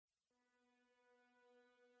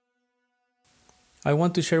I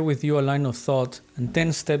want to share with you a line of thought and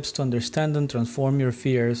 10 steps to understand and transform your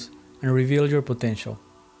fears and reveal your potential.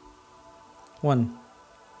 1.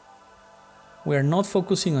 We are not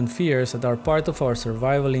focusing on fears that are part of our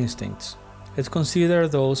survival instincts. Let's consider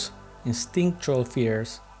those instinctual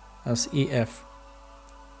fears as EF.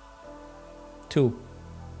 2.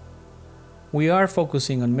 We are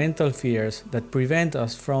focusing on mental fears that prevent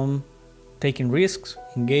us from taking risks,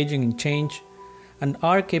 engaging in change, and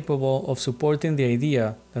are capable of supporting the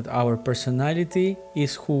idea that our personality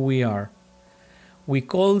is who we are. We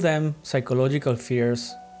call them psychological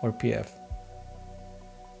fears or PF.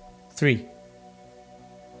 3.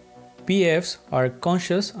 PFs are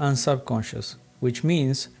conscious and subconscious, which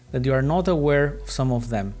means that you are not aware of some of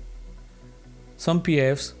them. Some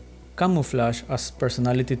PFs camouflage as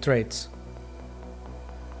personality traits.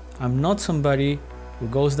 I'm not somebody who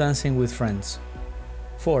goes dancing with friends.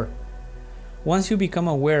 4. Once you become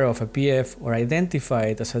aware of a PF or identify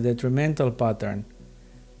it as a detrimental pattern,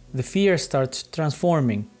 the fear starts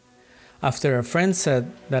transforming. After a friend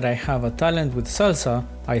said that I have a talent with salsa,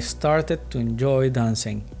 I started to enjoy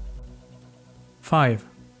dancing. 5.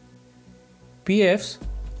 PFs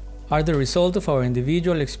are the result of our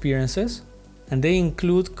individual experiences, and they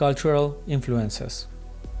include cultural influences.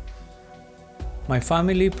 My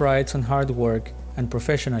family prides on hard work and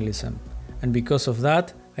professionalism, and because of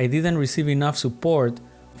that, I didn't receive enough support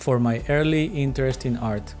for my early interest in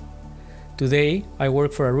art. Today, I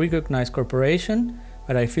work for a recognized corporation,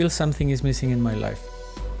 but I feel something is missing in my life.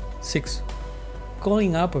 6.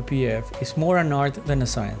 Calling up a PF is more an art than a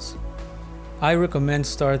science. I recommend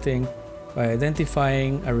starting by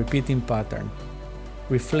identifying a repeating pattern.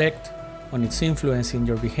 Reflect on its influence in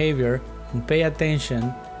your behavior and pay attention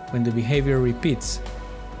when the behavior repeats.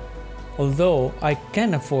 Although I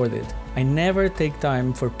can afford it, I never take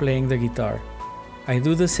time for playing the guitar. I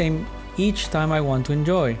do the same each time I want to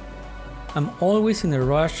enjoy. I'm always in a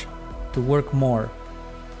rush to work more.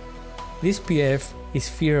 This PF is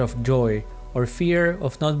fear of joy or fear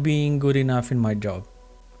of not being good enough in my job.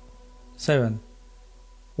 7.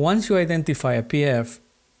 Once you identify a PF,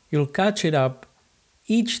 you'll catch it up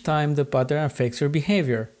each time the pattern affects your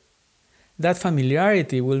behavior. That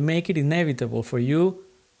familiarity will make it inevitable for you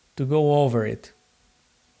to go over it.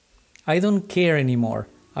 I don't care anymore.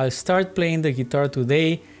 I'll start playing the guitar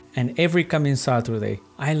today and every coming Saturday.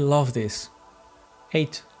 I love this.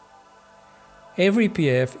 8. Every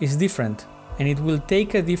PF is different, and it will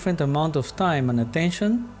take a different amount of time and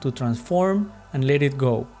attention to transform and let it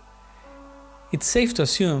go. It's safe to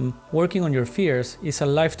assume working on your fears is a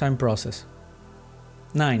lifetime process.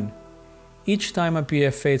 9. Each time a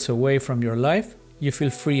PF fades away from your life, you feel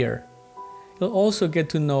freer. You'll also get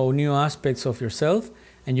to know new aspects of yourself,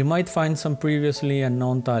 and you might find some previously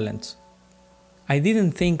unknown talents. I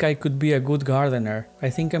didn't think I could be a good gardener.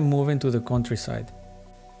 I think I'm moving to the countryside.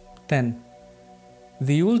 10.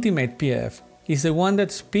 The ultimate PF is the one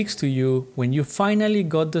that speaks to you when you finally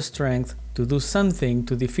got the strength to do something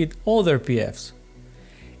to defeat other PFs.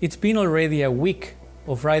 It's been already a week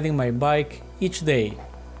of riding my bike each day.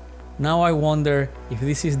 Now I wonder if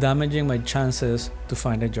this is damaging my chances to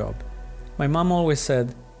find a job. My mom always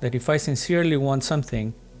said that if I sincerely want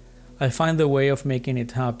something, I'll find a way of making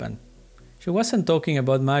it happen. She wasn't talking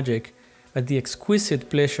about magic, but the exquisite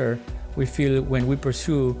pleasure we feel when we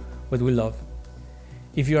pursue what we love.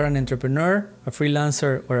 If you are an entrepreneur, a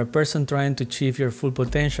freelancer, or a person trying to achieve your full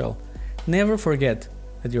potential, never forget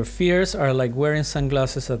that your fears are like wearing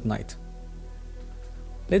sunglasses at night.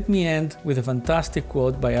 Let me end with a fantastic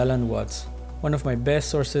quote by Alan Watts, one of my best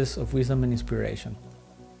sources of wisdom and inspiration.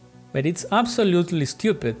 But it's absolutely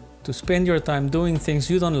stupid to spend your time doing things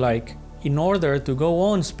you don't like in order to go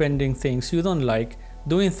on spending things you don't like,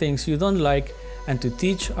 doing things you don't like, and to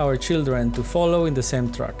teach our children to follow in the same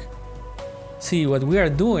track. See, what we are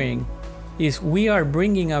doing is we are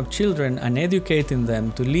bringing up children and educating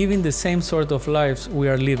them to live in the same sort of lives we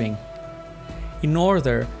are living, in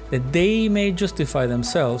order that they may justify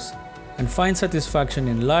themselves and find satisfaction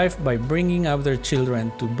in life by bringing up their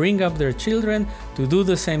children to do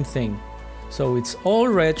the same thing. So it's all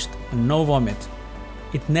wretched and no vomit.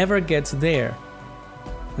 It never gets there.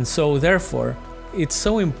 And so therefore, it's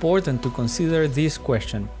so important to consider this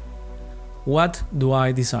question: what do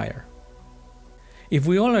I desire? If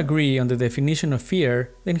we all agree on the definition of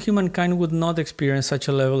fear, then humankind would not experience such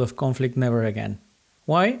a level of conflict never again.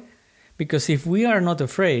 Why? Because if we are not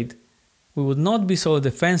afraid, we would not be so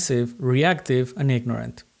defensive, reactive, and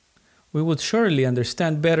ignorant. We would surely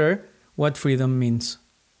understand better what freedom means.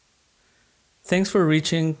 Thanks for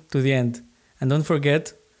reaching to the end, and don't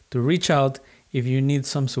forget to reach out if you need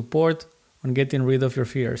some support on getting rid of your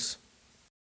fears.